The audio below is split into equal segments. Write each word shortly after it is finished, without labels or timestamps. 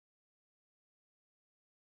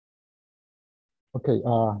Okay,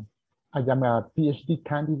 I am a PhD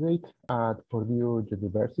candidate at Purdue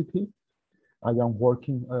University. I am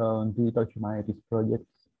working on digital humanities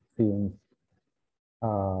projects since,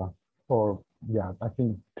 uh, I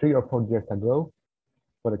think 3 or 4 years ago.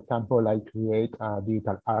 For example, I create a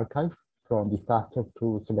digital archive from disaster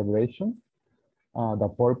to celebration. The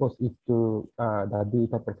purpose is to the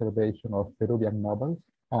digital preservation of Peruvian novels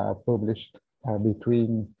published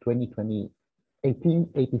between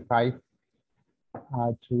 1885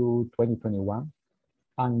 to 2021.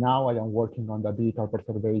 And now I am working on the digital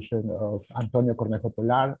preservation of Antonio Cornejo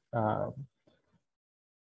Polar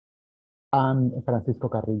and Francisco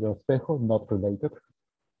Carrillo Espejo, not related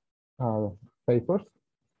uh, papers.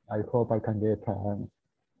 I hope I can get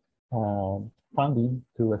funding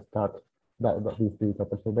to start this digital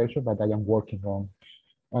preservation, but I am working on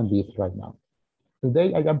this right now.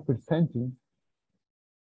 Today I am presenting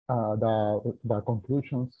the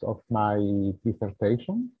conclusions of my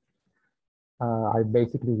dissertation. I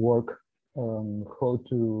basically work on how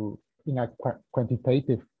to, in a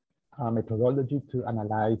quantitative methodology to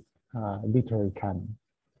analyze literary canon.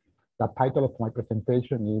 The title of my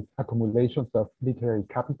presentation is Accumulations of Literary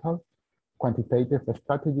Capital, Quantitative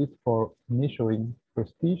Strategies for Measuring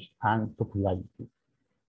Prestige and Popularity.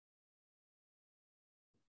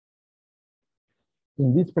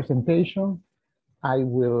 In this presentation, I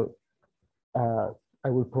will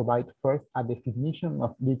provide first a definition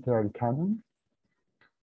of literary canon.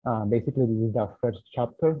 Basically, this is the first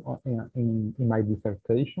chapter in my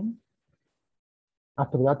dissertation.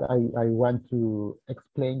 After that, I want to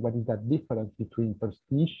explain what is the difference between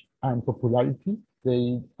prestige and popularity.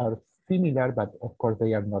 They are similar, but of course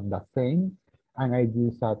they are not the same. And I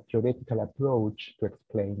use a theoretical approach to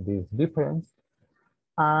explain this difference.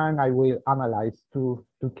 And I will analyze two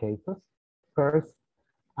cases. First,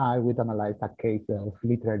 I will analyze a case of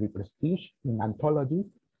literary prestige in anthologies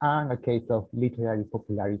and a case of literary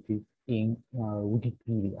popularity in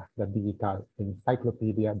Wikipedia, the digital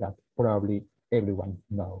encyclopedia that probably everyone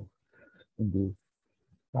knows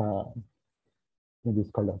uh, in this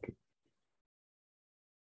colloquium.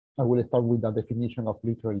 I will start with the definition of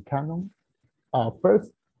literary canon.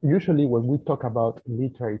 First, usually when we talk about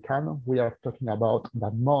literary canon, we are talking about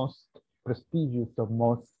the most prestigious or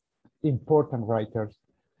most important writers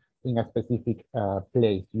in a specific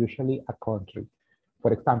place, usually a country.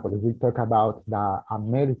 For example, if we talk about the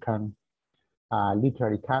American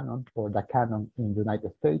literary canon or the canon in the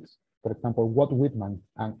United States, for example, Walt Whitman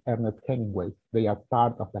and Ernest Hemingway, they are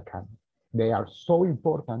part of the canon. They are so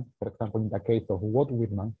important, for example, in the case of Walt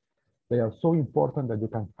Whitman, they are so important that you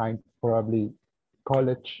can find probably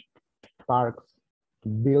college, parks,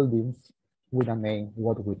 buildings with the name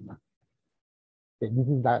Walt Whitman. Okay, this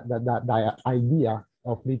is the idea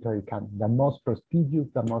of literary canon, the most prestigious,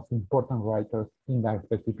 the most important writers in that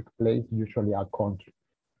specific place, usually a country.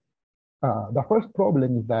 The first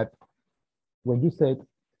problem is that when you said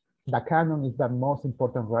the canon is the most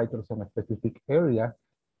important writers in a specific area,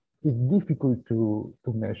 it's difficult to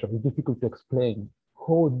measure, it's difficult to explain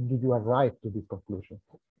how did you arrive to this conclusion.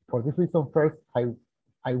 For this reason, first,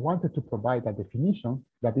 I wanted to provide a definition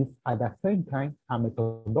that is at the same time a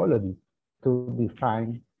methodology to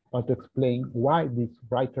define or to explain why this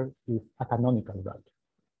writer is a canonical writer.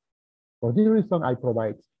 For this reason, I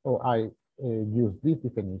use this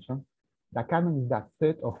definition. The canon is that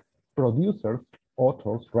set of producers,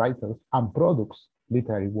 authors, writers, and products,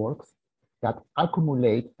 literary works, that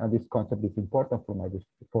accumulate, and this concept is important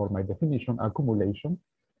for my definition, accumulation,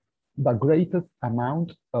 the greatest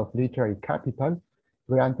amount of literary capital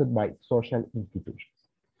granted by social institutions.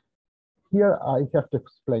 Here I have to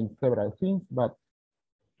explain several things, but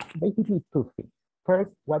basically two things.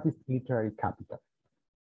 First, what is literary capital?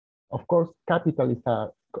 Of course, capital is a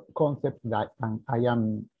concept that I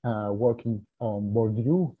am working on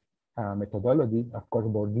Bourdieu methodology. Of course,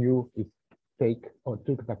 Bourdieu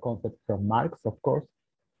took the concept from Marx, of course.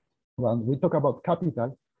 When we talk about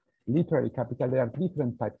capital, literary capital, there are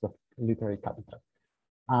different types of literary capital.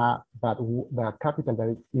 But the capital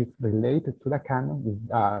that is related to the canon is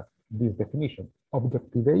this definition,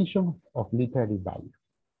 objectivation of literary value.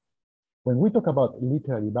 When we talk about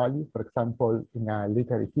literary value, for example, in a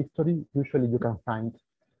literary history, usually you can find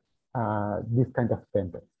this kind of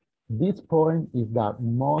sentence. This poem is the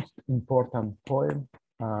most important poem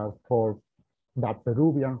for the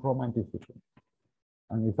Peruvian Romanticism.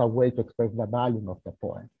 And it's a way to express the value of the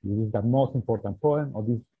poem. This is the most important poem, or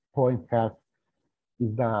this poem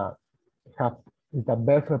is the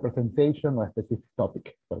best representation of a specific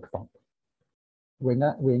topic, for example.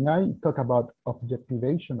 When I talk about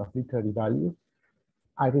objectivation of literary value,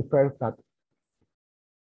 I refer that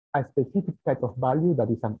a specific type of value that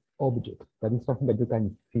is an object, that is something that you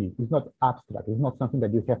can see. It's not abstract. It's not something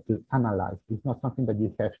that you have to analyze. It's not something that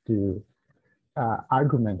you have to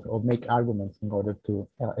argument or make arguments in order to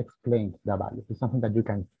explain the value. It's something that you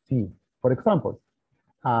can see. For example,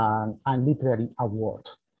 a literary award.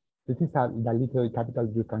 This is the literary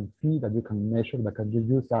capital you can see, that you can measure, that you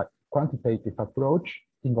use a quantitative approach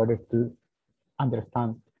in order to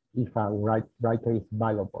understand if a writer is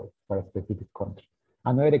valuable for a specific country.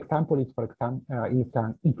 Another example is, for example,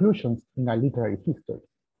 inclusions in a literary history.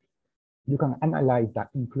 You can analyze that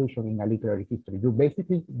inclusion in a literary history.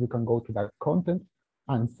 You can go to that content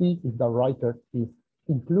and see if the writer is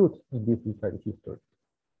included in this literary history.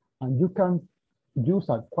 And you can use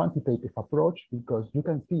a quantitative approach because you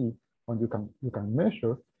can see, or you can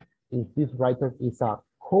measure if this writer is a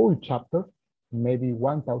whole chapter, maybe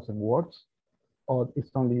 1,000 words, or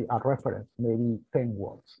it's only a reference, maybe 10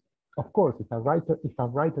 words. Of course, if a writer is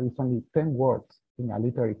only 10 words in a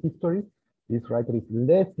literary history, this writer is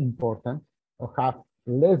less important or have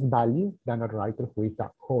less value than a writer who is a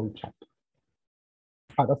whole chapter.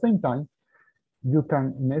 At the same time, you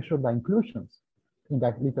can measure the inclusions in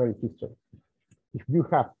that literary history. If you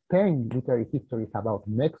have 10 literary histories about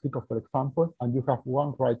Mexico, for example, and you have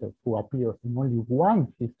one writer who appears in only one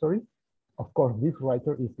history, of course, this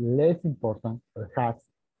writer is less important or has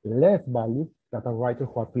less value than a writer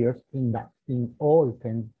who appears in all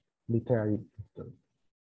 10 literary histories.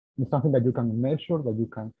 It's something that you can measure, that you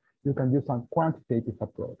can use a quantitative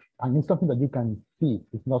approach, and it's something that you can see.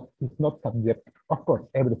 It's not subjective. Of course,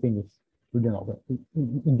 everything is,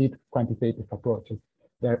 indeed, quantitative approaches.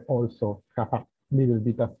 They also have a little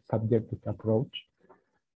bit of subjective approach,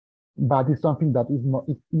 but it's something that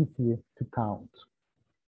it's easier to count.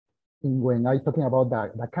 When I'm talking about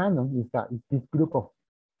the canon, is that it's this group of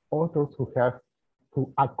authors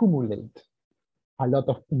who accumulate a lot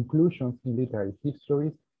of inclusions in literary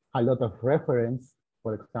histories, a lot of reference,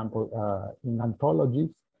 for example, in anthologies,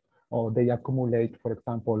 or they accumulate, for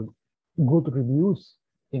example, good reviews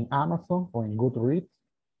in Amazon or in Goodreads,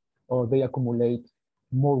 or they accumulate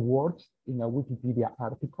more words in a Wikipedia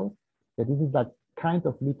article. That this is that kind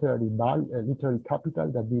of literary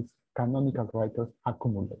capital that these canonical writers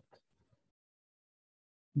accumulate.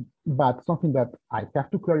 But something that I have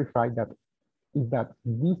to clarify is that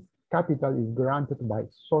this capital is granted by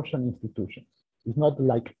social institutions. It's not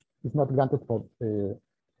granted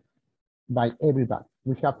by everybody.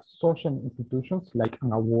 We have social institutions like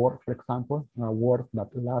an award, for example, an award that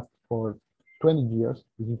lasts for 20 years.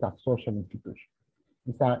 This is a social institution.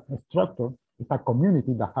 It's a structure, it's a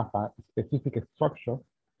community that has a specific structure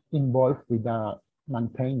involved with the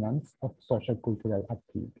maintenance of social cultural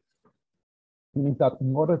activities. It means that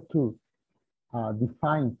in order to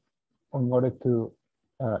define, or in order to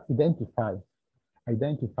identify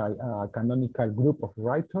a canonical group of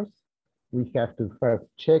writers, we have to first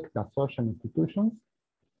check the social institutions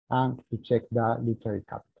and to check the literary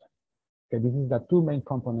capital. Okay, this is the two main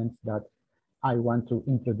components that I want to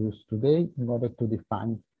introduce today in order to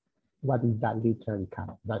define what is that literary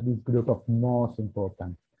canon, that this group of most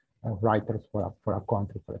important writers for a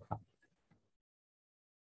country, for example.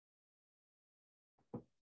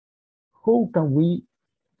 How can we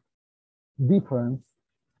difference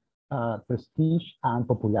prestige and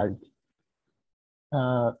popularity?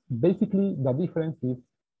 Basically, the difference is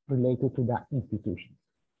related to the institutions.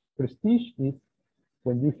 Prestige is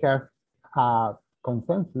when you have a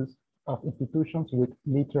consensus of institutions with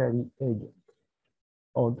literary agents.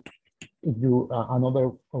 Or if you,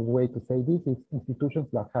 another way to say this is institutions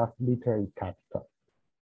that have literary capital,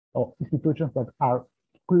 or institutions that are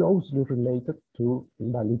closely related to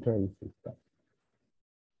the literary system.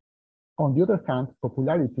 On the other hand,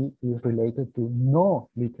 popularity is related to no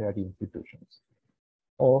literary institutions,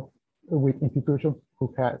 or with institutions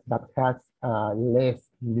that has less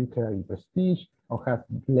literary prestige or has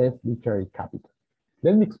less literary capital.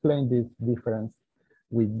 Let me explain this difference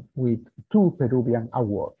with two Peruvian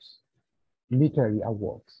awards, literary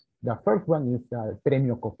awards. The first one is the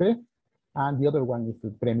Premio Copé, and the other one is the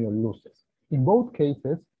Premio Luces. In both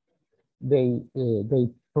cases, they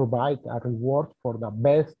provide a reward for the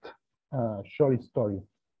best short story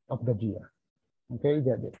of the year. Okay,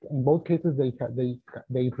 in both cases,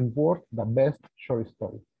 they reward the best short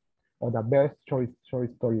story or the best short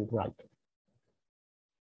story writer.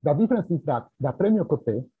 The difference is that the Premio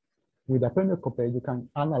Copé, with the Premio Copé, you can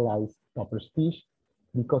analyze the prestige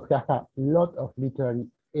because you have a lot of literary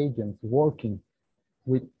agents working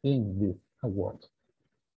within this award.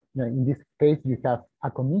 Now, in this case, you have a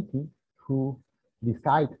committee who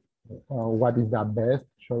decide what is the best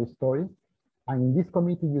short story. And in this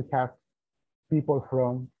committee, you have people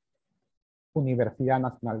from Universidad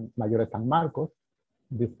Nacional Mayor de San Marcos.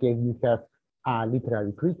 In this case, you have a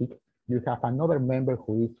literary critic. You have another member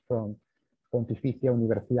who is from Pontificia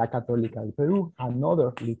Universidad Católica del Perú,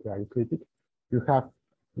 another literary critic. You have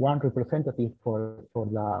one representative from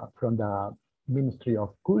the Ministry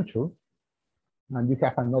of Culture, and you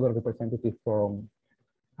have another representative from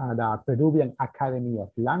the Peruvian Academy of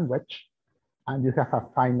Language, and you have a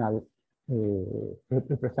final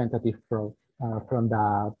representative from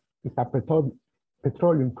the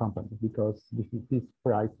petroleum company, because this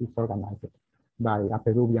prize is organized by a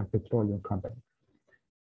Peruvian petroleum company.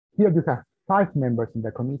 Here you have 5 members in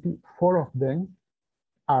the committee. 4 of them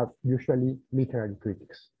are usually literary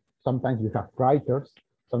critics. Sometimes you have writers,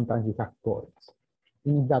 sometimes you have poets.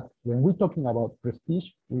 In that, when we're talking about prestige,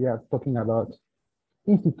 we are talking about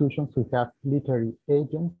institutions who have literary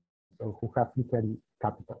agents or who have literary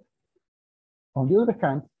capital. On the other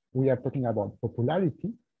hand, we are talking about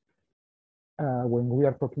popularity when we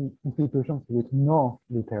are talking institutions with no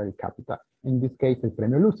literary capital. In this case, the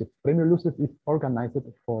Premio Luces. Premio Luces is organized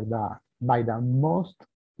by the most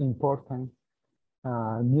important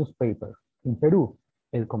newspaper in Peru,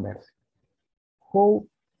 El Comercio.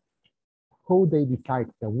 How they decide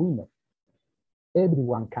the winner?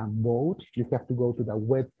 Everyone can vote. You have to go to the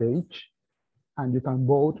web page and you can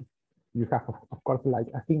vote. You have, of course, like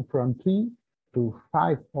I think from 3 to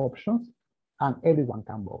 5 options, and everyone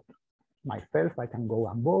can vote. Myself, I can go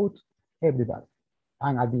and vote, everybody.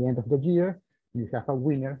 And at the end of the year, you have a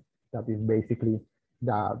winner that is basically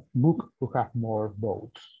the book who has more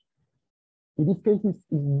votes. In this case, it's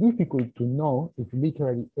difficult to know if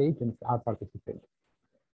literary agents are participating,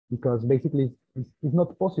 because basically it's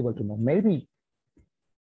not possible to know. Maybe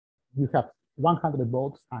you have 100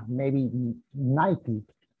 votes and maybe 90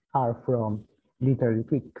 are from literary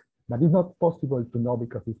critics, but it's not possible to know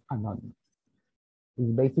because it's anonymous.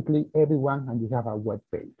 It's basically everyone, and you have a web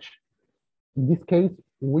page. In this case,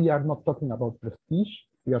 we are not talking about prestige,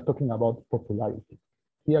 we are talking about popularity.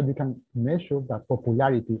 Here you can measure the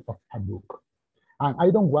popularity of a book. And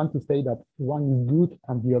I don't want to say that one is good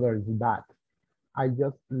and the other is bad. I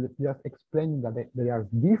just explaining that there are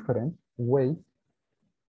different ways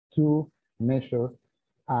to measure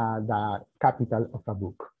the capital of a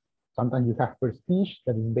book. Sometimes you have prestige,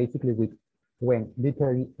 that is basically when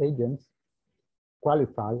literary agents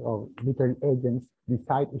qualify or literary agents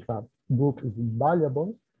decide if a book is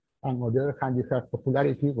valuable, and on the other hand, you have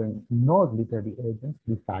popularity when not literary agents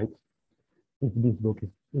decide if this book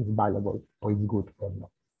is valuable or is good or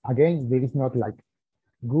not. Again, there is not like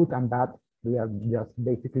good and bad. They are just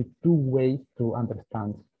basically 2 ways to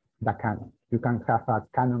understand the canon. You can have a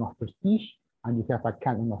canon of prestige and you have a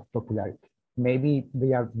canon of popularity. Maybe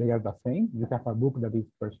they are the same. You have a book that is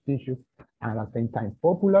prestigious and at the same time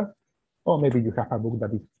popular, or maybe you have a book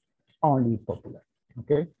that is only popular,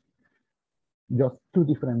 okay? Just 2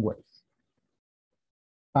 different ways.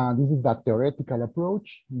 This is the theoretical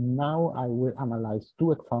approach. Now I will analyze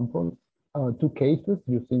 2 examples, 2 cases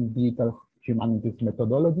using digital humanities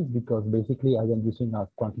methodologies, because basically I am using a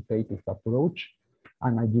quantitative approach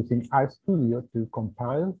and I'm using RStudio to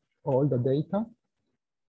compile all the data.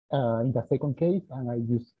 In the second case, and I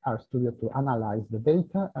use RStudio to analyze the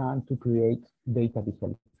data and to create data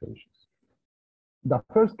visualizations. The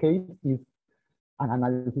first case is an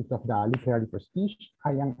analysis of the literary prestige.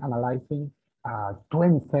 I am analyzing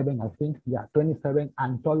 27, I think, 27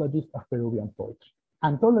 anthologies of Peruvian poetry.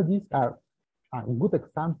 Anthologies are a good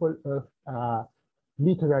example of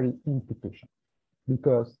literary institution,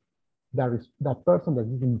 because the person that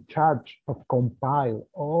is in charge of compile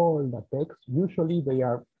all the text, usually they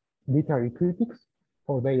are literary critics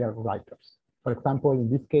or they are writers. For example, in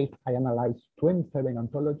this case, I analyzed 27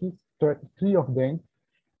 anthologies. 3 of them,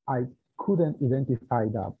 I couldn't identify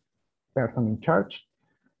the person in charge.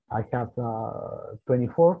 I have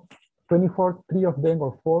 24, 3 of them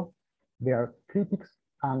or 4, they are critics,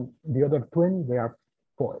 and the other 20, they are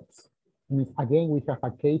poets. Again, we have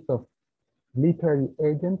a case of literary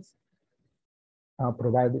agents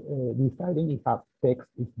deciding if a text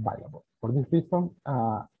is valuable. For this reason,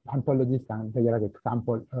 anthologies, and they are an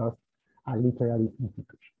example of a literary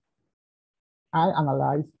institution. I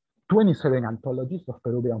analyzed 27 anthologies of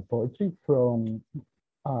Peruvian poetry from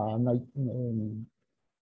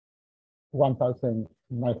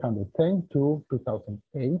 1910 to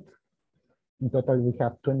 2008. In total, we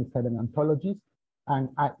have 27 anthologies, and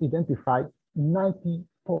I identified 90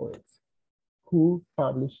 poets who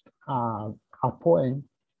published a poem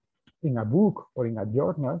in a book or in a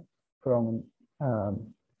journal from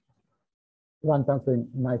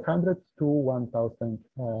 1900 to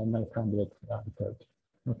 1930.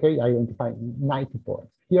 Okay, I identified 90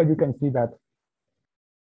 poets. Here you can see that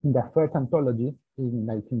in the first anthology in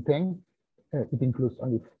 1910, it includes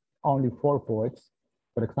only 4 poets.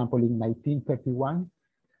 For example, in 1931,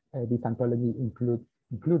 this anthology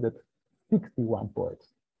included 61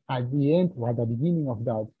 poets. At the end, or at the beginning of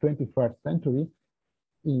the 21st century,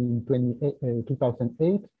 in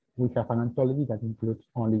 2008, we have an anthology that includes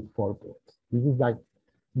only 4 poets. This is the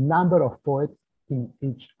number of poets in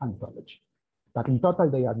each anthology. But in total,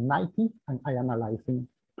 they are 90, and I am analyzing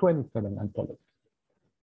 27 anthologies.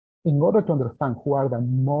 In order to understand who are the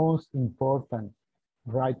most important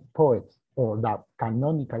poets or the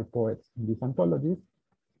canonical poets in these anthologies,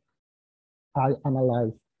 I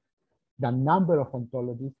analyze the number of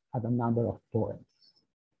anthologies and the number of poems.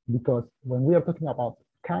 Because when we are talking about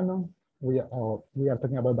canon, we are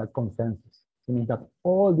talking about the consensus. It means that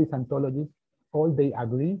all these anthologies, all they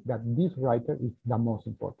agree that this writer is the most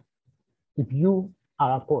important. If you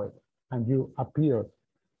are a poet and you appear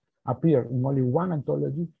in only one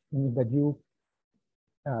anthology, it means that you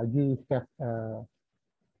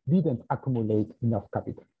didn't accumulate enough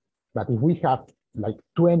capital. But if we have like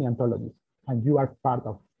 20 anthologies and you are part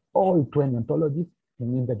of all 20 anthologies, it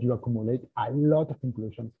means that you accumulate a lot of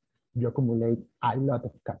inclusions, you accumulate a lot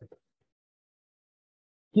of capital.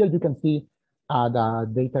 Here you can see the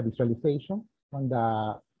data visualization on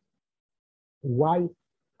the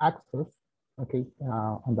y-axis. Okay,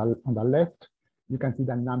 on the left, you can see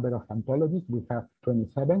the number of anthologies. We have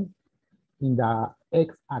 27. In the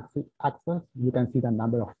x-axis, you can see the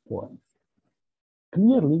number of poems.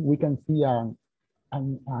 Clearly, we can see a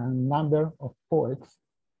number of poets,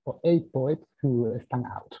 or 8 poets, who stand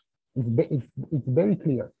out. It's very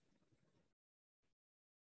clear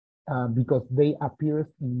because they appear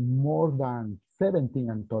in more than 17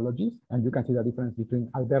 anthologies, and you can see the difference between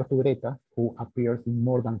Alberto Ureta, who appears in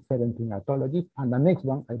more than 17 anthologies, and the next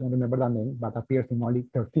one, I don't remember the name, but appears in only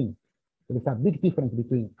 13. There is a big difference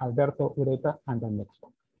between Alberto Ureta and the next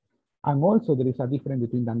one. And also there is a difference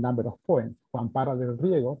between the number of poems. Juan Parra del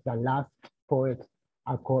Riego, the last poet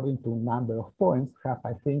according to number of poems, have,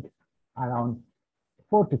 I think, around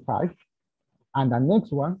 45, and the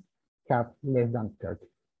next one have less than 30.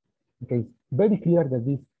 Okay, it's very clear that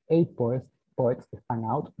these 8 poets stand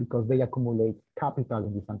out because they accumulate capital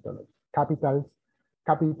in this anthology.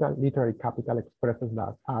 Literary capital expresses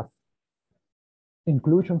that as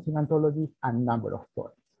inclusions in anthologies and number of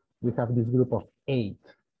poets. We have this group of 8.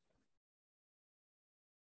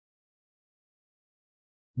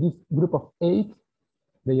 This group of 8,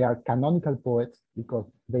 they are canonical poets because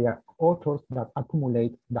they are authors that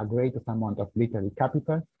accumulate the greatest amount of literary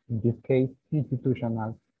capital, in this case,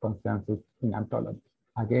 institutional consensus in anthologies.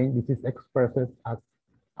 Again, this is expressed as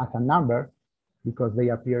a number because they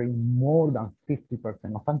appear in more than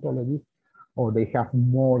 50% of anthologies, or they have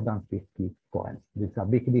more than 50 poems. There's a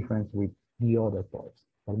big difference with the other poets.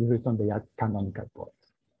 For this reason, they are canonical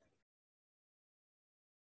poets.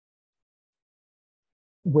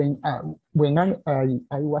 When I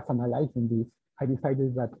was analyzing this, I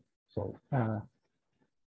decided that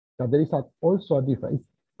that there is also a difference. It's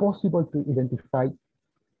possible to identify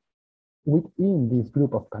within this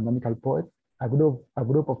group of canonical poets a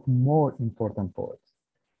group of more important poets.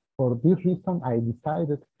 For this reason, I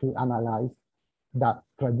decided to analyze the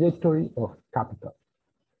trajectory of capital.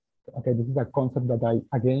 Okay, this is a concept that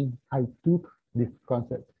I took this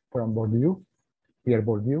concept from Bourdieu, Pierre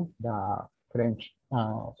Bourdieu, the French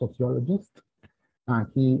sociologist, and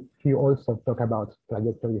he also talked about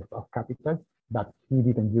trajectory of capital, but he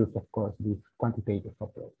didn't use, of course, this quantitative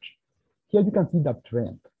approach. Here you can see the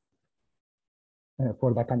trend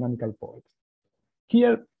for the canonical poets.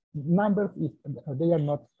 Here, numbers, they are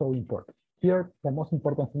not so important. Here, the most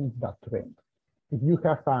important thing is the trend. If you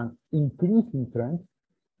have an increasing trend,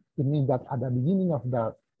 it means that at the beginning of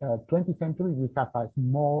the 20th century, we have a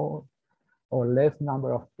small or less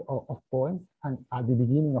number of poems, and at the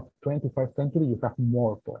beginning of 21st century, you have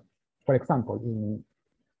more poems. For example, in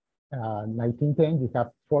 1910, you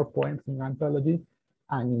have 4 poems in anthology,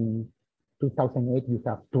 and in 2008, you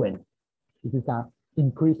have 20. It is an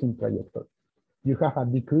increasing trajectory. You have a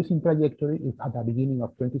decreasing trajectory if at the beginning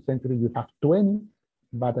of 20th century, you have 20,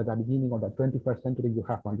 but at the beginning of the 21st century, you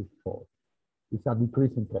have only 4. It's a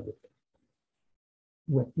decreasing trajectory.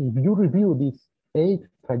 If you review this 8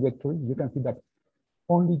 trajectory, you can see that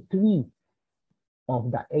only 3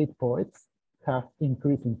 of the 8 poets have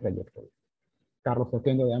increasing trajectory. Carlos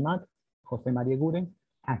Oquendo de Amat, José María Guren,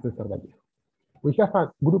 and César Vallejo. We have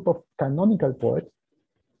a group of canonical poets,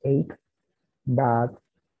 8, but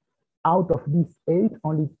out of these 8,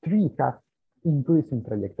 only 3 have increasing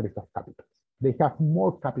trajectories of capital. They have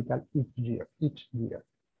more capital each year.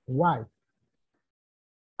 Why?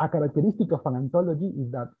 A characteristic of an anthology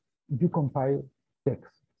is that you compile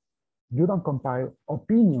text. You don't compile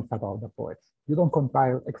opinions about the poets. You don't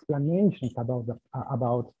compile explanations about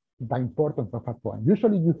the importance of a poem.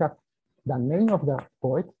 Usually you have the name of the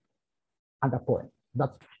poet and the poem.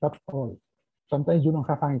 That's all. Sometimes you don't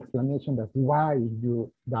have an explanation that's why the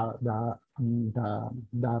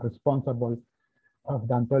responsible of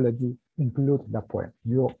the anthology includes the poem.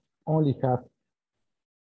 You only have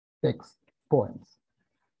text poems.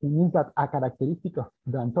 It means that a characteristic of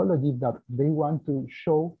the anthology is that they want to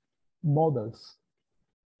show models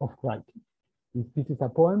of writing. If this is a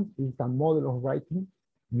poem, it's a model of writing.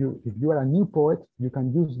 If you are a new poet, you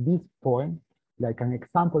can use this poem like an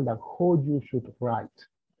example that how you should write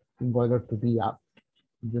in order to be a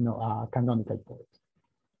canonical poet.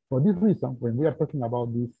 For this reason, when we are talking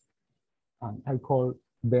about this, I call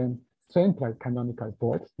them central canonical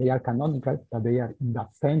poets. They are canonical, but they are in the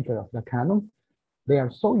center of the canon. They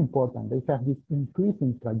are so important. They have this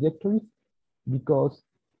increasing trajectories because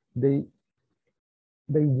they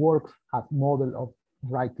work as model of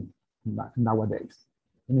writing nowadays.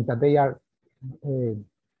 It means that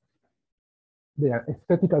their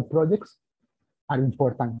aesthetical projects are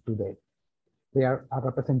important today. They are a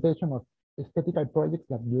representation of aesthetical projects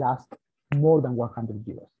that last more than 100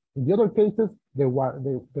 years. In the other cases, they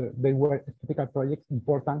were aesthetical projects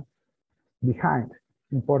important at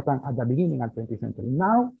the beginning of the 20th century.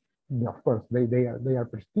 Now, of course, they are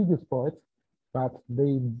prestigious poets, but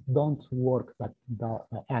they don't work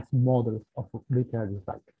as models of literary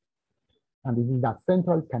writing. And this is the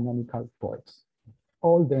central canonical poets.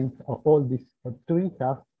 All these three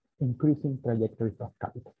have increasing trajectories of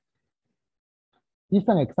capital. This is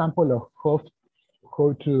an example of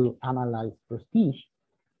how to analyze prestige.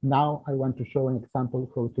 Now I want to show an example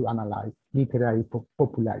how to analyze literary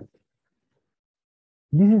popularity.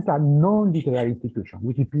 This is a non-literary institution,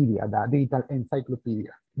 Wikipedia, the digital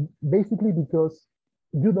encyclopedia, basically because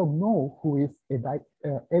you don't know who is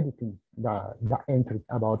editing the entries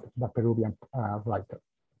about the Peruvian writer.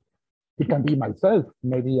 It can be myself.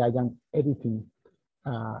 Maybe I am editing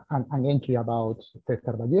an entry about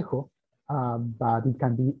César Vallejo, but it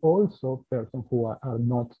can be also persons who are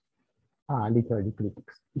not literary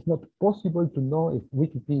critics. It's not possible to know if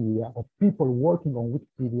Wikipedia or people working on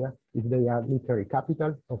Wikipedia, if they are literary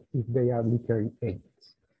capital or if they are literary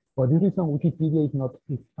agents. For this reason, Wikipedia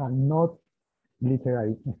is not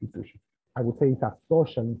literary institution. I would say it's a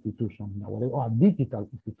social institution nowadays, or a digital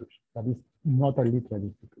institution, that is not a literary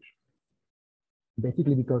institution.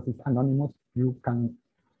 Basically because it's anonymous, you don't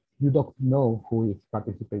know who is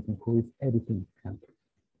participating, who is editing entries.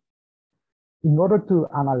 In order to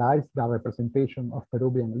analyze the representation of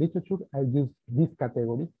Peruvian literature, I use this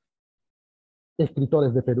category,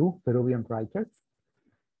 Escritores de Perú, Peruvian writers.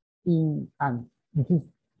 And this is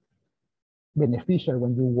beneficial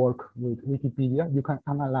when you work with Wikipedia. You can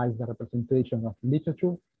analyze the representation of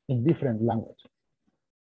literature in different languages.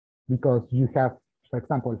 Because you have, for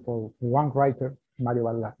example, for one writer, Mario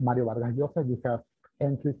Vargas Llosa, you have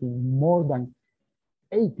entries in more than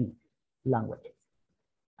 80 languages.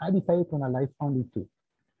 I decided to analyze only two.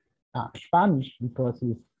 Spanish, because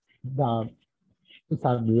it's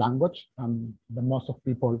a language, and the most of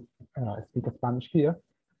people speak Spanish here.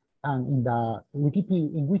 And in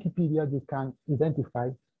Wikipedia, you can identify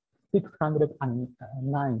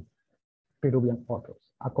 609 Peruvian authors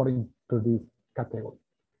according to this category.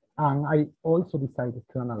 And I also decided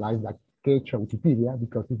to analyze the Quechua Wikipedia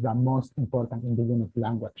because it's the most important indigenous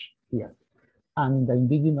language here. And the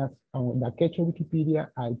the Quechua Wikipedia,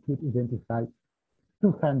 I could identify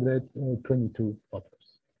 222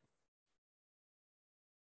 authors.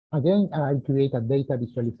 Again, I create a data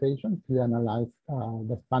visualization to analyze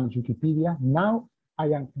the Spanish Wikipedia. Now I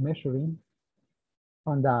am measuring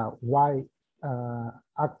on the y-axis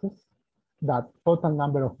the total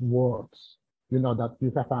number of words. You know that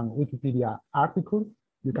you have a Wikipedia article,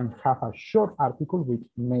 you can have a short article with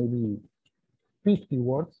maybe 50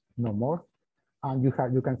 words, no more. And you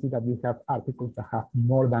can see that you have articles that have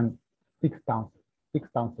more than 6,000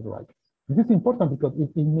 writers. This is important because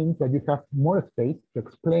it means that you have more space to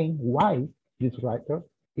explain why this writer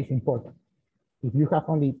is important. If you have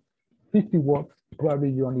only 50 words, probably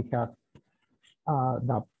you only have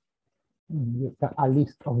a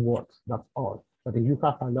list of words, that's all. But if you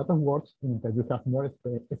have a lot of words, it means that you have more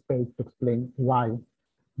space to explain why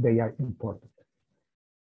they are important.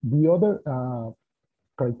 The other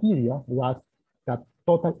criteria was that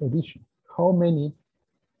total edition. How many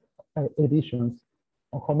editions,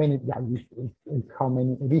 or how many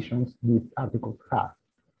editions these articles have.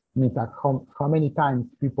 It means that how many times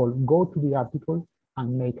people go to the article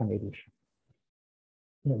and make an edition.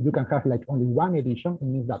 You can have like only one edition. It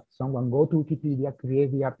means that someone go to Wikipedia,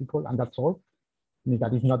 create the article, and that's all. It means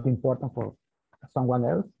that it's not important for someone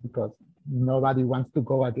else because nobody wants to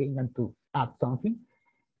go again and to add something.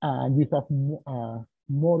 And you have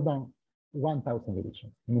more than 1,000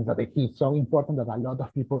 editions. It means that it is so important that a lot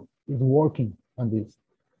of people is working on this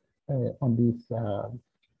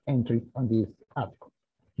entry, on this article.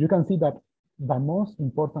 You can see that the most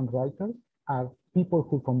important writers are people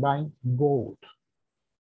who combine both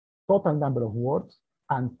total number of words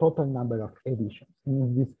and total number of editions. It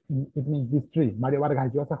means these three: Mario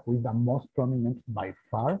Vargas Llosa, who is the most prominent by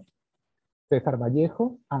far, César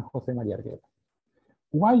Vallejo, and José María Arguedas.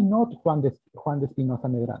 Why not Juan de Espinosa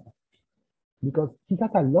Medrano? Because he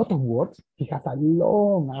has a lot of words, he has a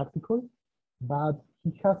long article, but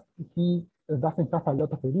he doesn't have a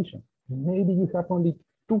lot of editions. Maybe you have only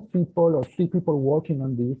 2 people or 3 people working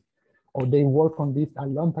on this, or they worked on this a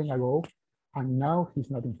long time ago, and now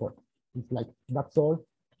he's not important. It's like, that's all.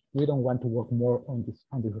 We don't want to work more on this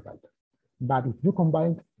writer. But if you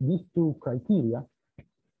combine these 2 criteria,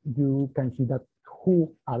 you can see that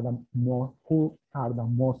who are the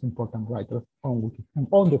most important writers on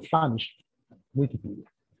the Spanish Wikipedia.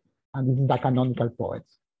 And this is the canonical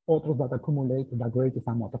poets, authors that accumulate the greatest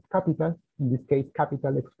amount of capital. In this case,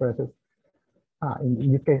 capital expresses,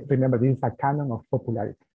 in this case, remember, this is a canon of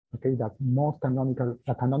popularity. Okay, that's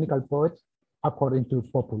the canonical poets according to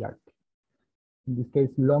popularity. In this case,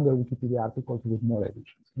 longer Wikipedia articles with more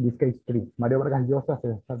editions. In this case, 3: Mario Vargas Llosa,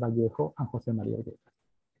 César Vallejo, and José María Arguedas.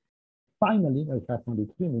 Finally, I have only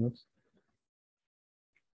 3 minutes.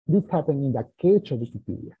 This happened in the Quechua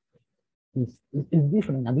Wikipedia. It's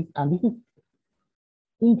different, and this is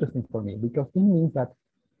interesting for me because it means that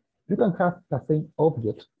you can have the same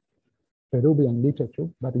object, Peruvian literature,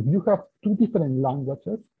 but if you have 2 different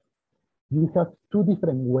languages, you have 2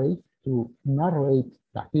 different ways to narrate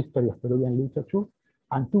the history of Peruvian literature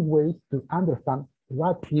and 2 ways to understand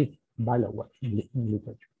what is value in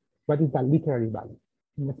literature. What is the literary value?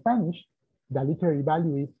 In Spanish, the literary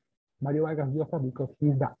value is Mario Vargas Llosa because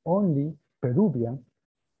he's the only Peruvian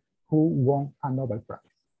who won a Nobel Prize.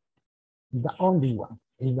 The only one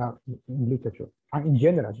in literature, and in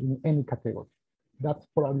general, in any category. That's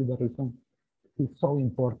probably the reason he's so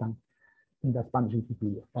important in the Spanish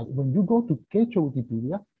Wikipedia. But when you go to Quechua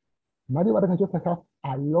Wikipedia, Mario Vargas Llosa has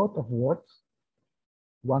a lot of words,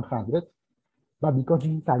 100, but because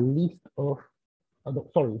this is a list of,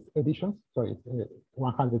 editions,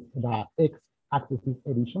 100, the x-axis is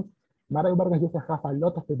editions, Mario Vargas Llosa has a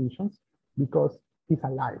lot of editions because he's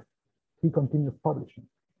alive. He continues publishing.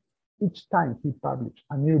 Each time he publishes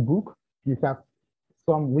a new book, you have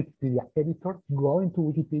some Wikipedia editor going to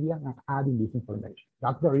Wikipedia and adding this information.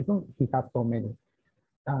 That's the reason he has so many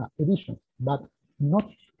editions, but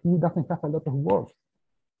he doesn't have a lot of works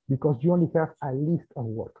because you only have a list of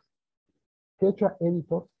works. Quechua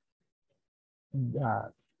editors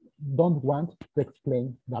don't want to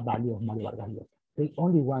explain the value of Mario Vargas Llosa. They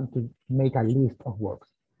only want to make a list of works.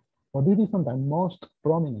 For this reason, the most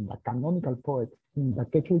prominent, the canonical poet in the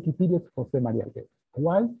Quechua Wikipedia is José María Arguedas.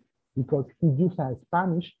 Why? Because he used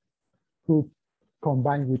Spanish to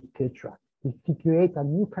combine with Quechua. He creates a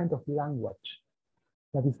new kind of language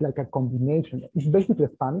that is like a combination. It's basically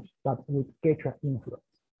Spanish, but with Quechua influence.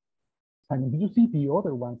 And if you see the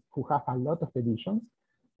other ones who have a lot of editions,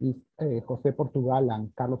 is José Portugal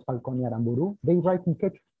and Carlos Falconi Aramburu, they write in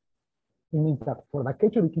Quechua. It means that for the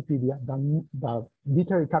Quechua Wikipedia, the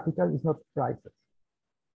literary capital is not prizes.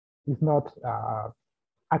 It's not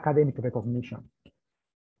academic recognition.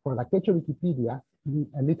 For the Quechua Wikipedia, the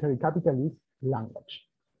literary capital is language.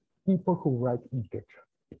 People who write in Quechua.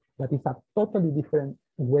 That is a totally different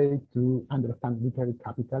way to understand literary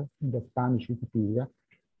capital in the Spanish Wikipedia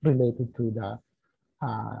related to the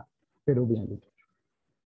Peruvian literature.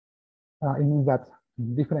 It means that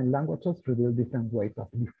different languages reveal different ways of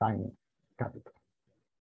defining capital.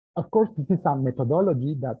 Of course, this is a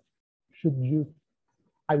methodology that should use,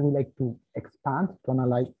 I would like to expand to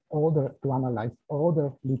analyze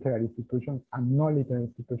other literary institutions and non-literary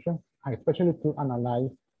institutions, especially to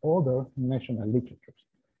analyze other national literatures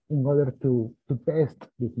in order to test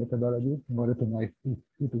this methodology, in order to know if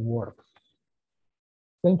it works.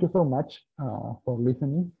 Thank you so much for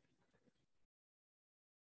listening.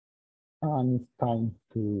 And it's time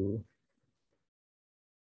to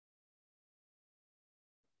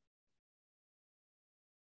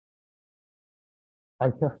I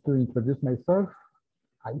have to introduce myself.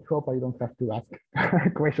 I hope I don't have to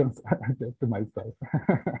ask questions to myself.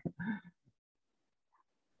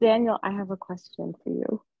 Daniel, I have a question for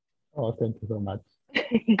you. Oh, thank you so much.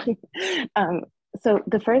 So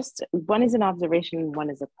the first one is an observation, one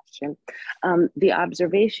is a question. The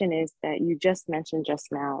observation is that you just mentioned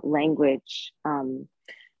just now language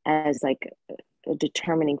as like a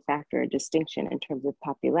determining factor, a distinction in terms of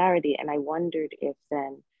popularity. And I wondered if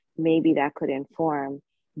then maybe that could inform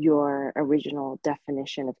your original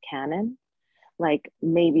definition of canon. Like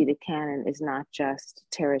maybe the canon is not just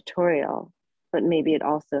territorial, but maybe it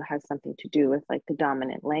also has something to do with like the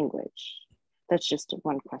dominant language. That's just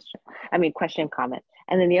one question. I mean, question, comment.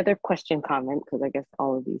 And then the other question, comment, because I guess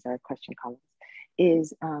all of these are question, comments,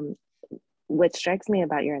 is what strikes me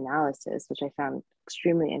about your analysis, which I found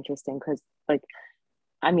extremely interesting, because like,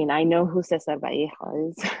 I mean, I know who Cesar Vallejo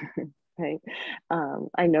is, right?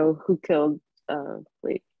 I know who killed,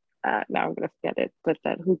 wait, now I'm gonna forget it, but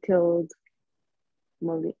that who killed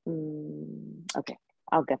okay,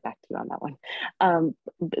 I'll get back to you on that one.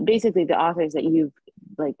 Basically, the authors that you've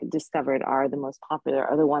like discovered are the most popular,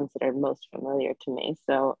 are the ones that are most familiar to me.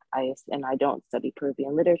 So I don't study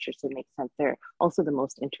Peruvian literature, so it makes sense they're also the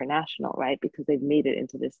most international, right? Because they've made it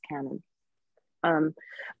into this canon.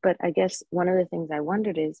 But I guess one of the things I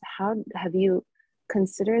wondered is how have you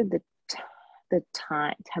considered the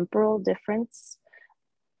temporal difference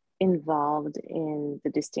involved in the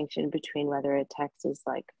distinction between whether a text is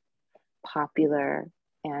like popular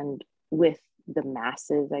and with the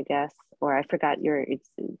masses, I guess, or I forgot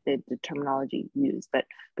the terminology used, but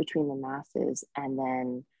between the masses and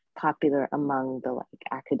then popular among the like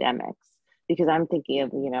academics. Because I'm thinking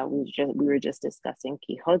of, you know, we were just discussing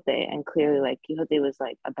Quixote, and clearly like Quixote was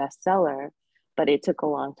like a bestseller, but it took a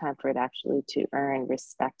long time for it actually to earn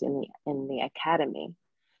respect in the academy.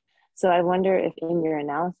 So I wonder if in your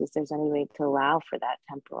analysis, there's any way to allow for that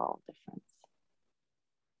temporal difference.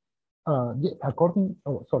 Yeah,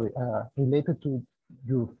 related to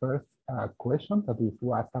your first question, that is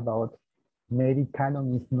was about maybe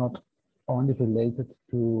canon is not only related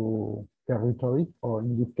to territory, or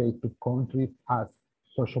in this case to countries as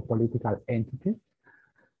socio-political entities.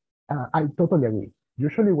 I totally agree.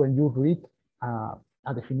 Usually when you read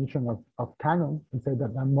a definition of canon, it says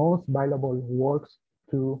that the most valuable works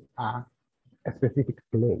to a specific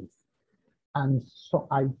place. And so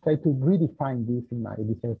I try to redefine this in my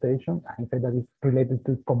dissertation and say that it's related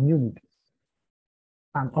to communities.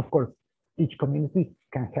 And of course, each community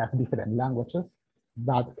can have different languages,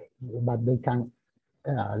 but they can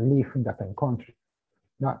live in the same country.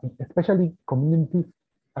 Now, especially communities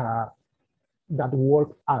that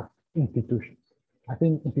work as institutions. I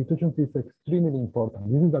think institutions is extremely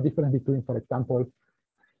important. This is the difference between, for example,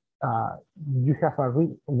 we have a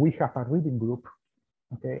reading group,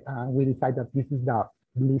 okay, and we decide that this is the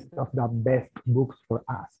list of the best books for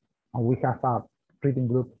us, and we have a reading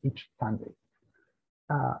group each Sunday.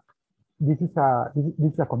 This is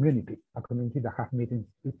a community that has meetings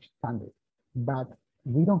each Sunday, but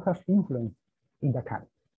we don't have influence in the canon,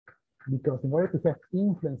 because in order to have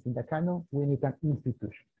influence in the canon, we need an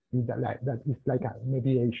institution that is like a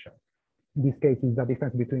mediation. In this case, is the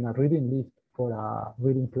difference between a reading list for a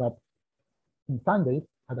reading club in Sundays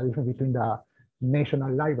and the difference between the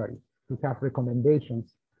National Library to have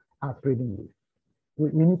recommendations as reading lists. We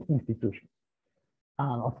need institutions.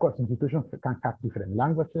 Of course, institutions can have different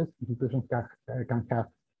languages, institutions can have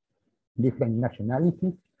different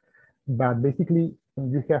nationalities, but basically,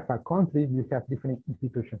 when you have a country, you have different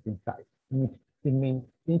institutions inside. It means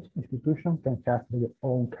each institution can have their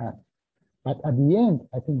own canon. But at the end,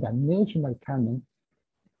 I think the national canon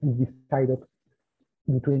is decided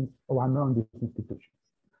between or among these institutions.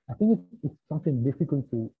 I think it's something difficult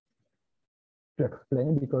to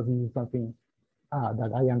explain, because this is something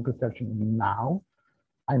that I am researching now.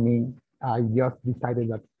 I mean, I just decided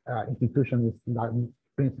that institution is the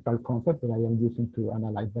principal concept that I am using to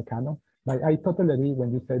analyze the canon. But I totally agree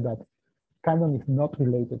when you say that canon is not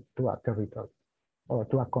related to a territory or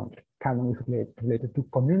to a country. Canon is related to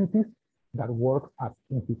communities that work as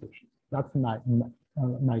institutions. That's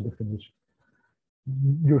my definition.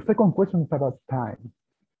 Your second question is about time.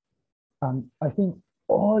 I think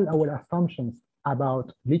all our assumptions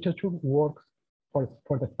about literature works for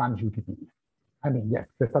the Spanish Wikipedia. I mean, yes,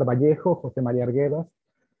 César Vallejo, José María Arguedas,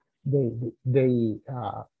 they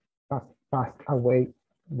passed away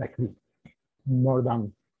like more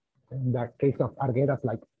than, in the case of Arguedas,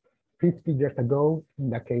 like 50 years ago, in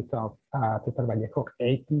the case of César Vallejo,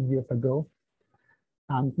 80 years ago.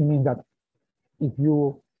 And it means that if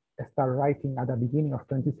you start writing at the beginning of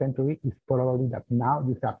 20th century, it's probably that now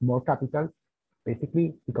you have more capital,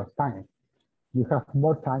 basically because time. You have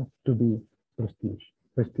more time to be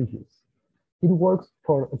prestigious. It works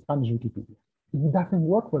for Spanish Wikipedia. It doesn't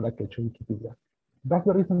work for the Quechua Wikipedia. That's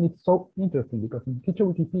the reason it's so interesting, because in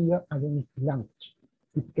Quechua Wikipedia, again, it's language,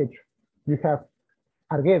 it's Quechua. You have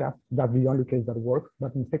Arguera, that's the only case that works,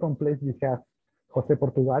 but in second place, you have Jose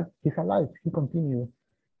Portugal. He's alive, he continues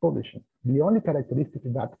publishing. The only characteristic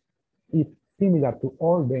that is similar to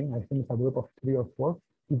all them, I think it's a group of 3 or 4,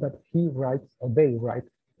 is that he writes, or they write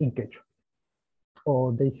in Quechua.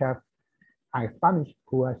 Or they have a Spanish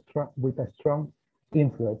with a strong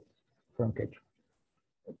influence from Quechua.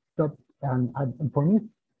 So, and for me,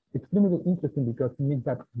 it's extremely interesting because it means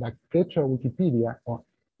that the Quechua Wikipedia, or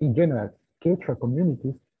in general, Quechua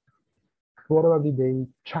communities, probably they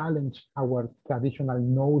challenge our traditional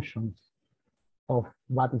notions of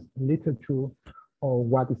what is literature or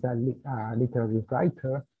what is a literary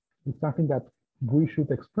writer. It's something that we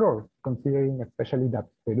should explore, considering especially that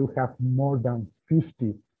Peru have more than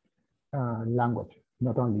 50 languages,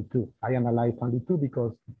 not only 2. I analyze only 2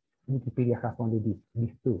 because Wikipedia has only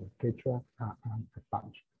these 2, Quechua and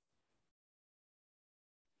Spanish.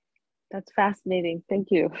 That's fascinating.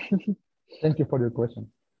 Thank you. Thank you for your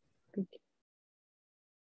question. Thank you.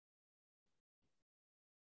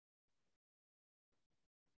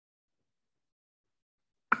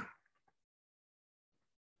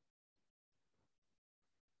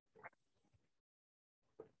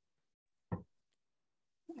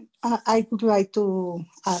 I would like to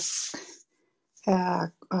ask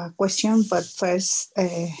a question, but first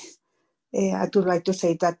I would like to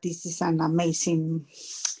say that this is an amazing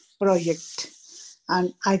project,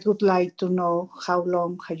 and I would like to know how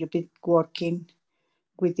long have you been working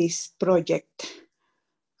with this project?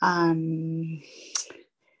 And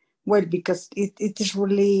well, because it is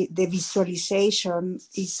really, the visualization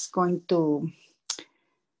is going to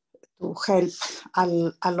help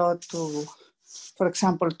a lot to, for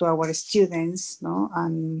example, to our students, no?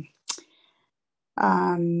 And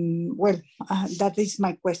well, that is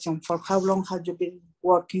my question. For how long have you been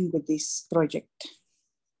working with this project?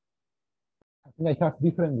 I think I have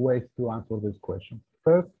different ways to answer this question.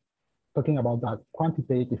 First, talking about that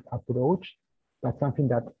quantitative approach, that's something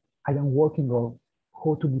that I am working on,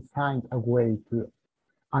 how to design a way to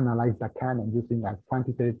analyze the canon using a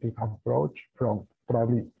quantitative approach from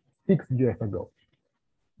probably 6 years ago.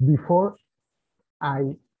 Before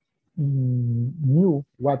I knew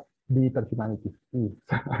what digital humanities is,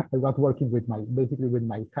 I was working with basically with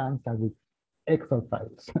my hands and with Excel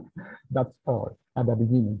files. That's all at the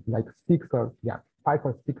beginning, like 5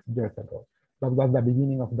 or 6 years ago. That was the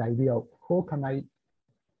beginning of the idea of how can I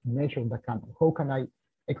measure the canon? How can I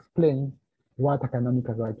explain what a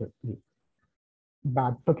canonical writer is?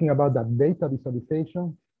 But talking about that data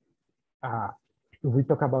visualization, we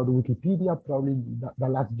talk about Wikipedia, probably the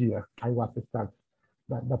last year I was starting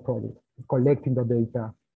the project, collecting the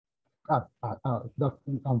data.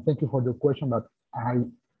 Thank you for the question, but I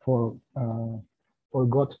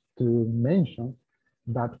forgot to mention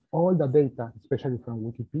that all the data, especially from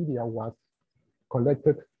Wikipedia, was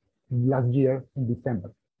collected last year in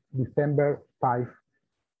December 5,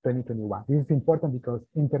 2021. This is important because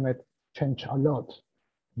internet changed a lot.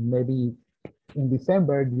 Maybe in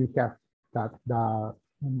December, you have that the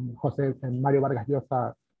Jose and Mario Vargas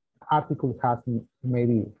Llosa article has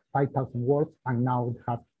maybe 5,000 words, and now it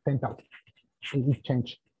has 10,000. It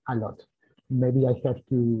changed a lot. Maybe I have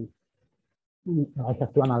to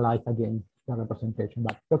analyze again the representation.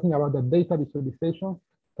 But talking about the data visualization,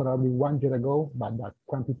 probably 1 year ago, but that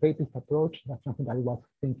quantitative approach, that's something I was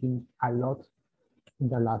thinking a lot in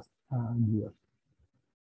the last year.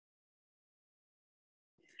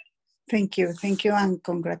 Thank you, and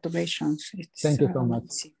congratulations. It's Thank you so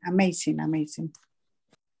much. Amazing, amazing.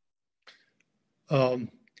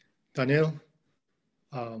 Daniel,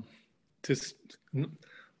 I'll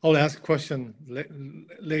ask a question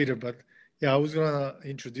later, but yeah, I was gonna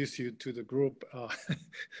introduce you to the group,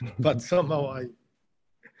 but somehow I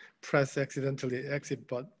pressed accidentally exit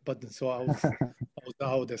button, so I was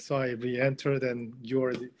out. So I re-entered, and you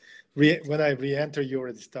already when I re-enter, you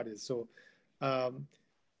already started. So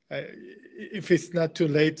if it's not too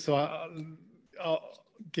late, so I'll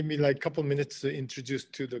give me like a couple minutes to introduce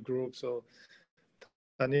to the group. So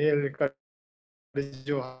Daniel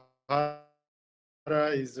Carrillo-Jara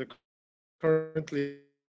is currently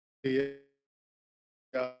a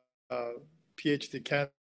PhD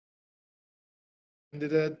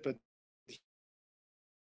candidate, but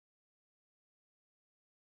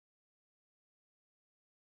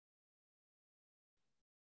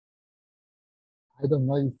I don't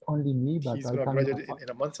know if it's only me, but he's going to graduate in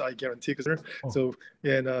a month, I guarantee. So,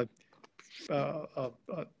 yeah, and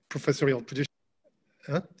professorial position.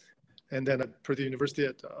 And then at Purdue University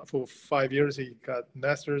for 5 years, he got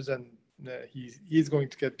master's and he's going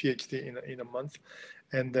to get PhD in a month,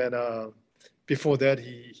 and then before that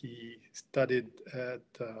he studied at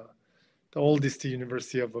the oldest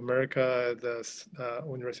University of America, the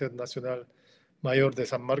Universidad Nacional Mayor de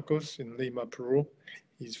San Marcos in Lima, Peru.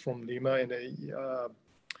 He's from Lima, and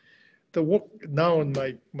the work now on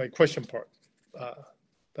my question part.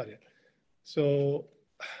 So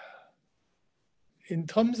in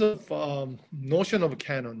terms of notion of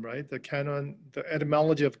canon, right? The canon, the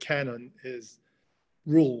etymology of canon is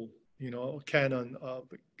rule. You know, canon.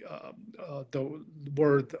 The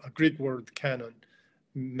word, a Greek word, canon,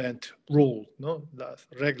 meant rule. No, las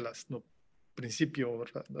reglas, no, principio,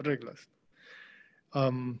 reglas.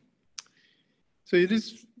 So it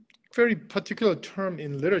is very particular term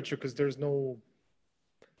in literature because there's no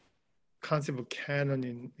concept of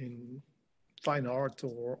canon in fine art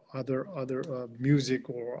or other music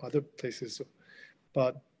or other places,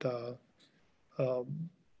 but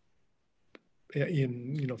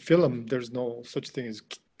in film there's no such thing as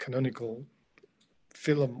canonical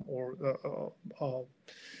film or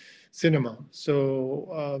cinema.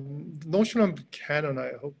 So the notion of canon,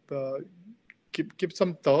 I hope give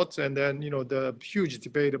some thoughts, and then the huge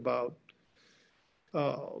debate about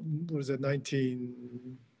was it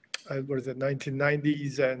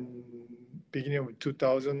 1990s and beginning of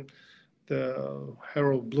 2000, the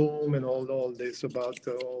Harold Bloom and all this about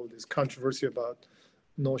all this controversy about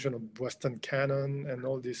notion of Western canon and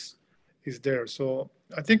all this is there. So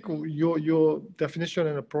I think your definition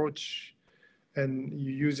and approach, and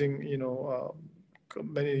you using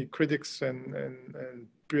many critics and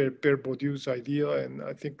Pierre Bourdieu's idea, and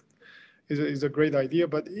I think is a great idea.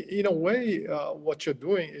 But in a way, what you're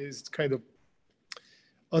doing is kind of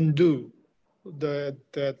undo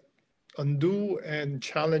and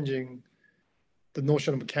challenging the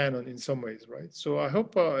notion of canon in some ways, right? So I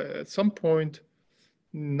hope at some point,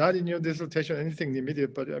 not in your dissertation, anything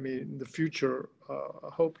immediate, but I mean in the future, I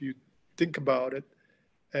hope you think about it,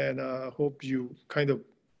 and I hope you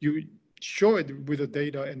you show it with the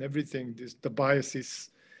data and everything, the biases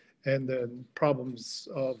and the problems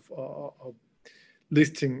of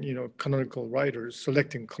listing, canonical writers,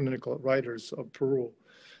 selecting canonical writers of Peru.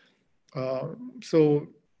 So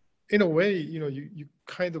in a way, you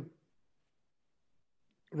kind of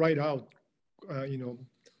write out,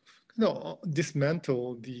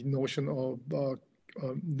 dismantle the notion of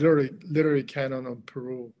literary canon of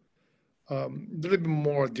Peru, a little bit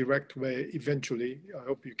more direct way eventually. I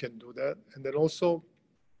hope you can do that. And then also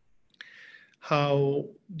how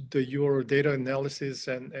your data analysis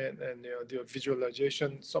and the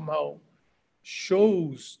visualization somehow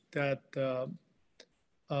shows that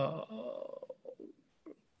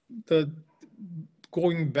the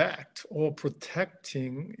going back or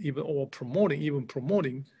protecting even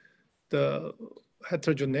promoting the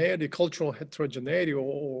heterogeneity, cultural heterogeneity,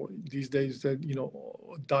 or these days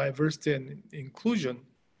diversity and inclusion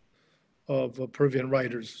of Peruvian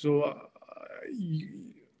writers. So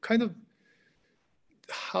kind of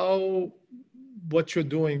how what you're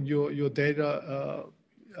doing, your data,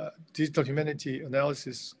 digital humanity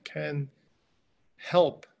analysis can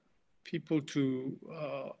help people to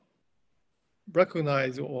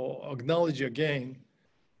recognize or acknowledge again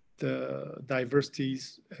the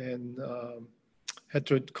diversities and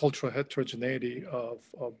cultural heterogeneity of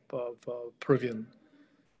Peruvian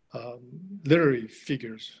literary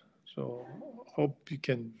figures. So hope you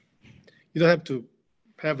don't have to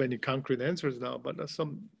have any concrete answers now, but that's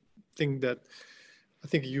something that I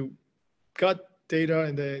think you got data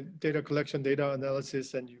and the data collection, data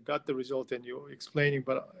analysis, and you got the result and you're explaining,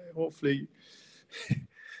 but hopefully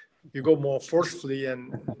you go more forcefully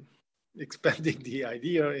and expanding the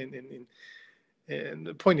idea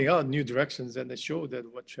and pointing out new directions, and they show that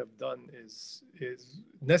what you have done is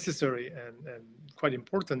necessary and quite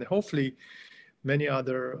important. And hopefully many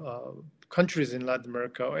other countries in Latin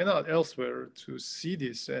America and elsewhere to see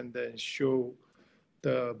this and then show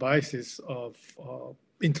the biases of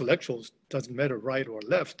intellectuals. Doesn't matter right or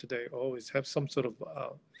left, they always have some sort of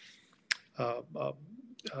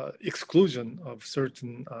exclusion of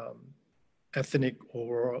certain ethnic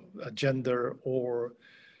or gender or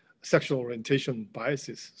sexual orientation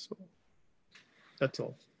biases. So that's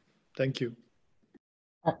all. Thank you.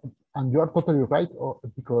 And you are totally right,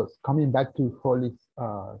 because coming back to Holly's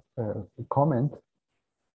comment,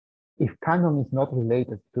 if canon is not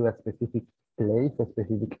related to a specific place, a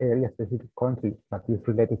specific area, a specific country, but is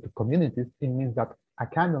related to communities, it means that a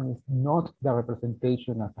canon is not the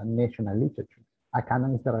representation of a national literature. A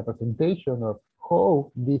canon is the representation of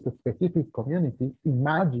how this specific community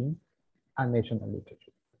imagines a national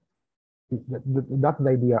literature. That's the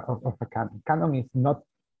idea of a canon. Canon is not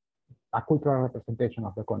a cultural representation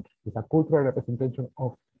of the country. It's a cultural representation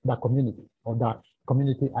of the community, or the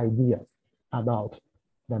community ideas about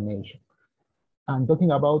the nation. And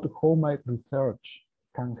talking about how my research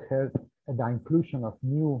can help the inclusion of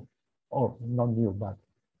new, or not new, but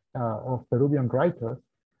of Peruvian writers,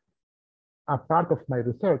 a part of my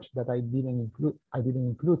research that I didn't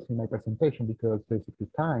include in my presentation because basically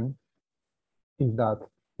time, is that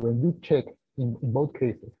when you check in both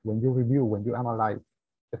cases, when you review, when you analyze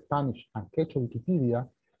the Spanish and Quechua Wikipedia,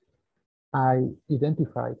 I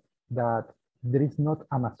identified that there is not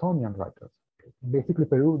Amazonian writers. Basically,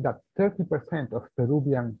 Peru, that 30% of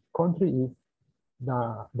Peruvian country is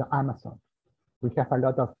the Amazon. We have a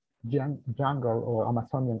lot of jungle or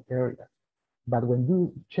Amazonian areas. But when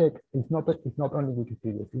you check, it's not only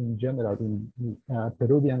Wikipedia, it's in general, in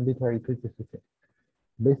Peruvian literary criticism.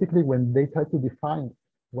 Basically, when they try to define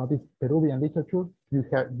what is Peruvian literature,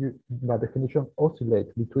 the definition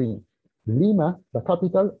oscillates between Lima, the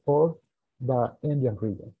capital, or the Andean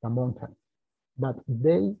region, the mountains. But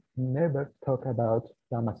they never talk about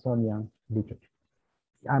the Amazonian literature.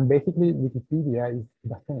 And basically, Wikipedia is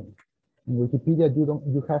the same. In Wikipedia,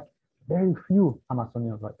 you have very few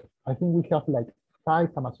Amazonian writers. I think we have like 5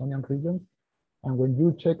 Amazonian regions. And when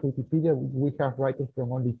you check Wikipedia, we have writers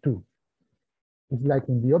from only 2. It's like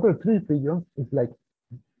in the other 3 regions, it's like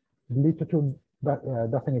literature that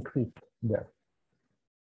doesn't exist there.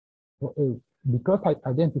 So, because I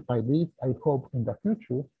identified this, I hope in the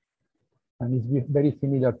future, and it's very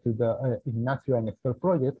similar to the Ignacio and Esther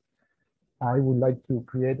project, I would like to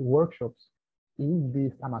create workshops in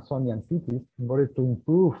these Amazonian cities in order to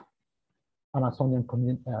improve Amazonian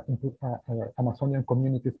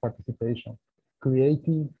communities' participation,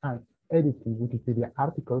 creating and editing Wikipedia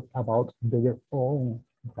articles about their own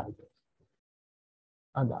writers.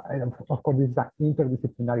 And of course, this is an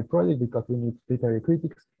interdisciplinary project because we need literary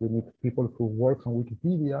critics, we need people who work on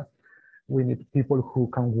Wikipedia, we need people who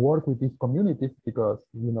can work with these communities because,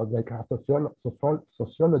 you know, like a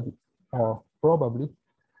sociologist probably.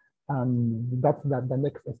 And that's the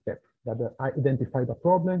next step, that I identify the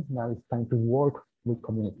problem. Now it's time to work with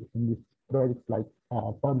communities in these projects like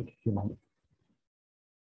public humanity.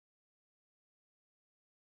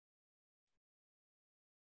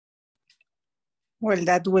 Well,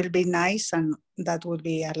 that will be nice, and that will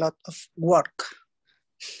be a lot of work.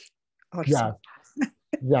 Also.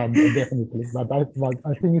 Yeah, definitely. But I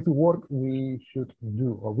think it's work we should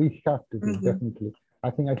do, or we have to do, definitely.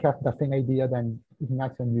 I think I have the same idea than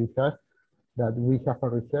Ignacio and you have, that we have a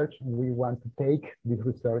research and we want to take this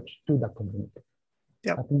research to the community.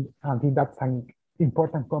 Yep. I think that's an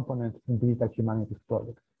important component in digital humanities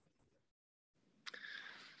project.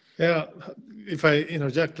 Yeah, if I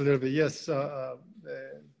interject a little bit, yes,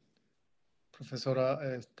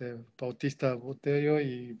 Profesora Bautista Botello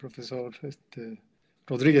y Professor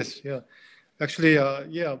Rodriguez, yeah. Actually,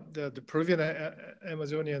 yeah, the Peruvian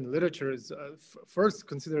Amazonian literature is first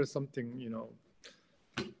considered something, you know,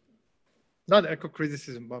 not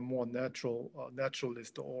eco-criticism, but more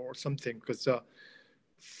naturalist or something, because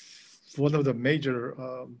one of the major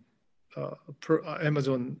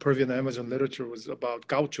Peruvian Amazon literature was about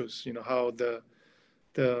gauchos, you know, how the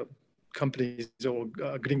companies or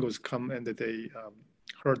gringos come and they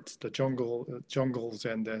hurt the jungles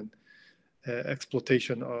and then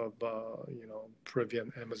exploitation of, you know,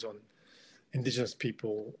 Peruvian Amazon indigenous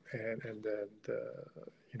people and then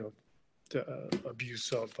you know, the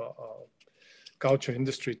abuse of gaucho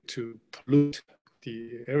industry to pollute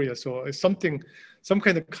the area. So it's some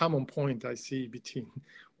kind of common point I see between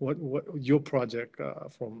what your project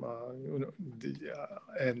from you know,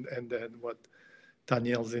 and then what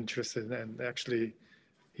Daniel's interested in, and actually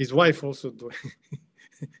his wife also doing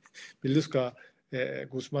Miluska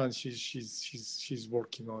Guzman. She's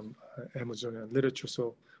working on Amazonian literature.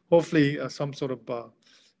 So hopefully some sort of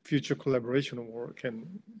future collaboration work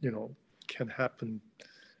can happen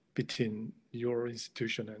between your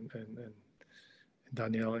institution and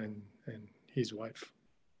Daniel and his wife.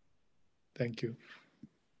 Thank you.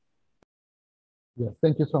 Yes,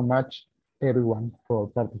 thank you so much, everyone, for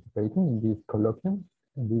participating in this colloquium,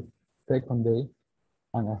 in this second day.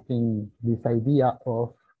 And I think this idea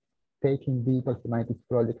of taking digital humanities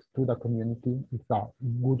projects to the community is a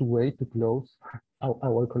good way to close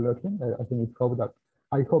our colloquium. I think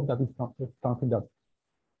I hope that it's something that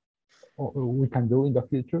we can do in the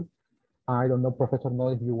future. I don't know, Professor No,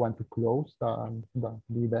 if you want to close the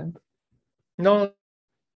event. No.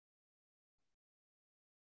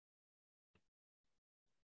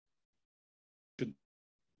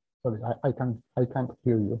 Sorry, I can't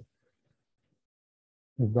hear you.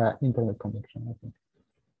 It's the internet connection, I think.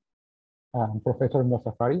 Professor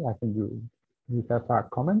Mosafari, I think you have a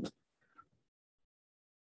comment.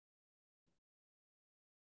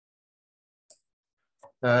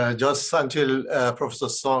 Just until Professor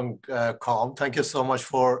Song come. Thank you so much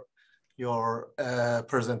for your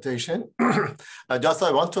presentation.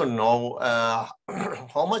 I want to know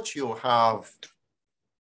how much you have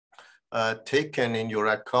taken in your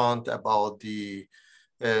account about the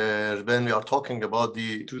when we are talking about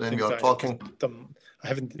the I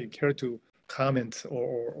haven't cared to comment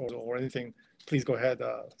or anything. Please go ahead.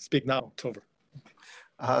 Speak now, Tover.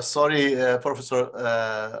 Sorry, Professor.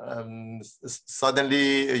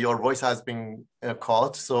 Suddenly your voice has been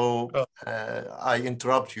caught, so I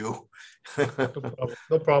interrupt you.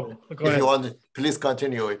 No problem. Go ahead. If you want, please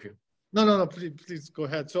continue. If you. No. Please go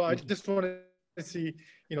ahead. So I just wanted to see,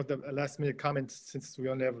 the last minute comments since we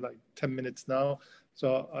only have like 10 minutes now.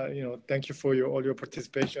 So thank you for all your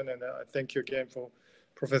participation, and thank you again for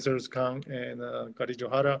Professors Kang and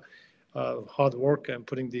Carrillo-Jara hard work and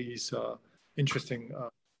putting these interesting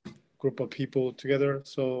group of people together.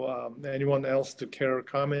 So anyone else to care or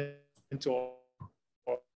comment or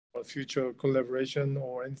future collaboration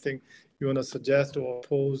or anything you want to suggest or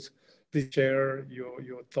pose, please share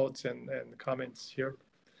your thoughts and comments here.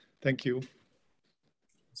 Thank you.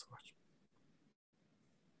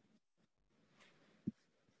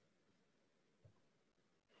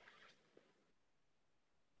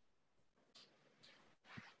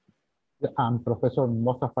 Professor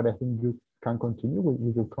Mostafar, I think you can continue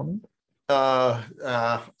with your comment.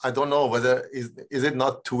 I don't know whether is it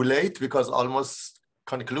not too late because almost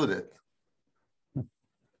concluded.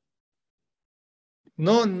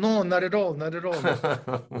 No, not at all.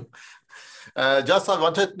 Just I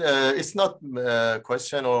wanted, it's not a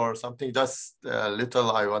question or something, just a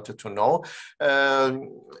little I wanted to know.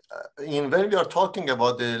 When we are talking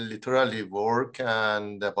about the literary work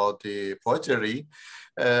and about the poetry,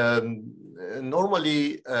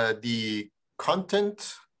 normally the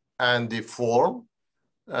content and the form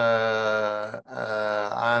and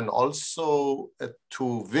also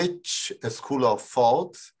to which school of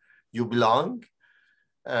thought you belong,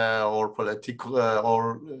 or political,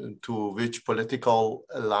 or to which political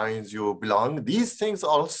lines you belong. These things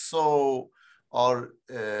also are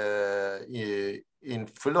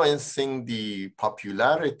influencing the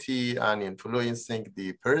popularity and influencing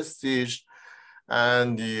the prestige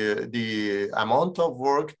and the amount of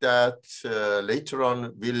work that later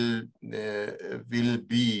on will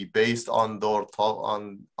be based on those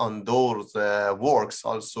works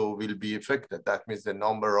also will be affected. That means the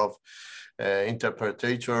number of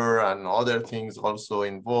interpreter and other things also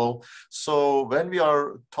involved. So when we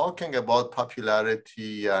are talking about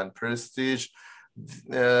popularity and prestige,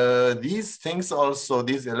 these things also,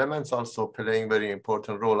 these elements also playing very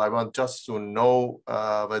important role. I want just to know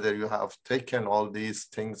whether you have taken all these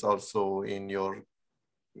things also in your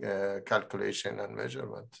calculation and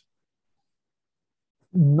measurement.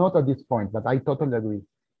 Not at this point, but I totally agree.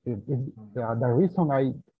 The reason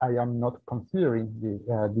I am not considering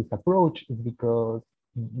this approach is because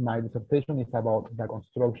my dissertation is about the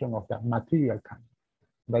construction of the material canon.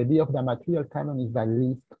 The idea of the material canon is the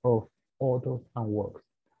list of authors and works.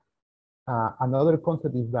 Another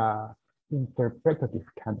concept is the interpretative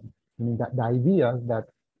canon, meaning that the ideas that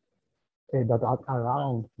are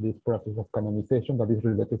around this process of canonization that is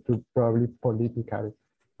related to probably political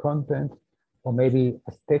content or maybe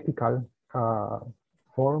aesthetical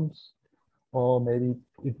forms, or maybe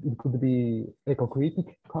it could be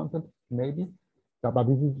eco-critic content, maybe. But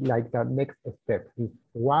this is like the next step, is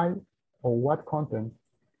why or what content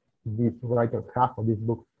these writers have or these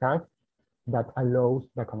books have that allows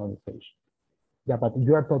the canonization. Yeah, but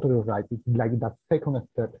you are totally right. It's like the second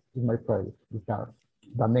step in my project, is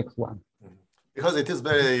the next one. Because it is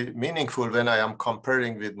very meaningful when I am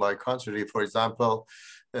comparing with my country. For example,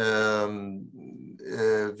 we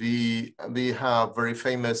have very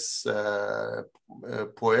famous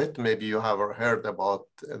poet. Maybe you have heard about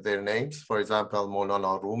their names. For example,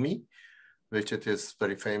 Maulana Rumi, which it is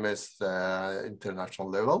very famous international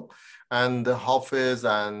level, and Hafiz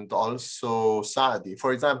and also Saadi.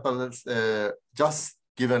 For example, just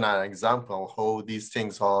given an example how these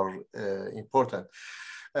things are important.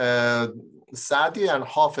 Saadi and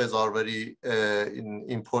Hafiz are very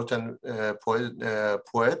important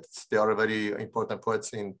poets. They are very important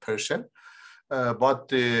poets in Persian. But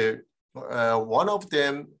one of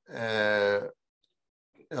them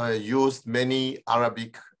used many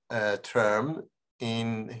Arabic terms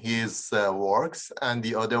in his works, and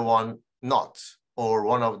the other one not. Or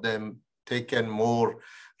one of them taken more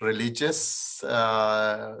religious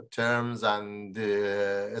terms and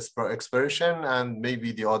expression, and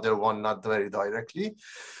maybe the other one not very directly.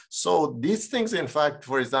 So these things, in fact,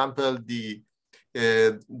 for example,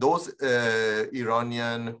 those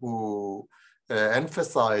Iranian who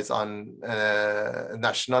emphasize on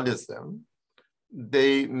nationalism,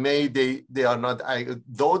 they are not,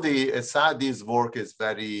 though the Saadi's work is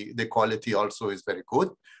the quality also is very good,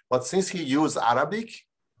 but since he used Arabic,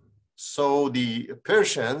 so the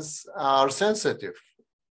Persians are sensitive.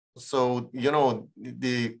 So, you know,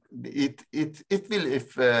 it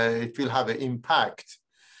will have an impact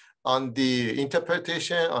on the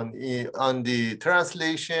interpretation, on the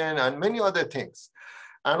translation, and many other things.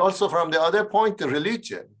 And also from the other point, the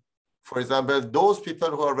religion. For example, those people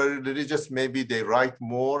who are very religious, maybe they write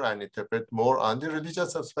more and interpret more on the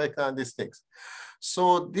religious aspect and these things.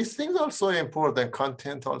 So these things also important.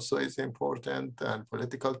 Content also is important, and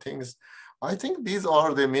political things. I think these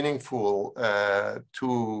are the meaningful to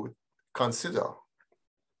consider.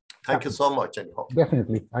 Thank you so much, anyhow.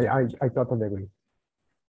 Definitely, I totally agree.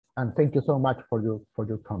 And thank you so much for your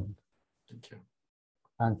comment. Thank you.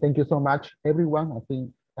 And thank you so much, everyone. I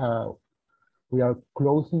think we are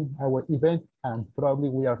closing our event, and probably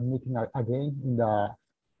we are meeting again in the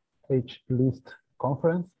H-List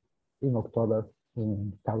conference in October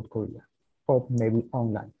in South Korea, or maybe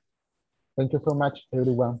online. Thank you so much,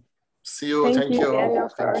 everyone. See you. Thank you. Daniel,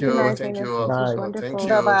 Thank you. Thank you. Bye. Wonderful.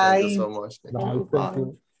 Bye-bye. Thank you so much. Bye. Thank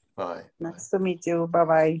you. Bye. Nice to meet you.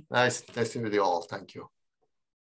 Bye-bye. Nice to meet you all. Thank you.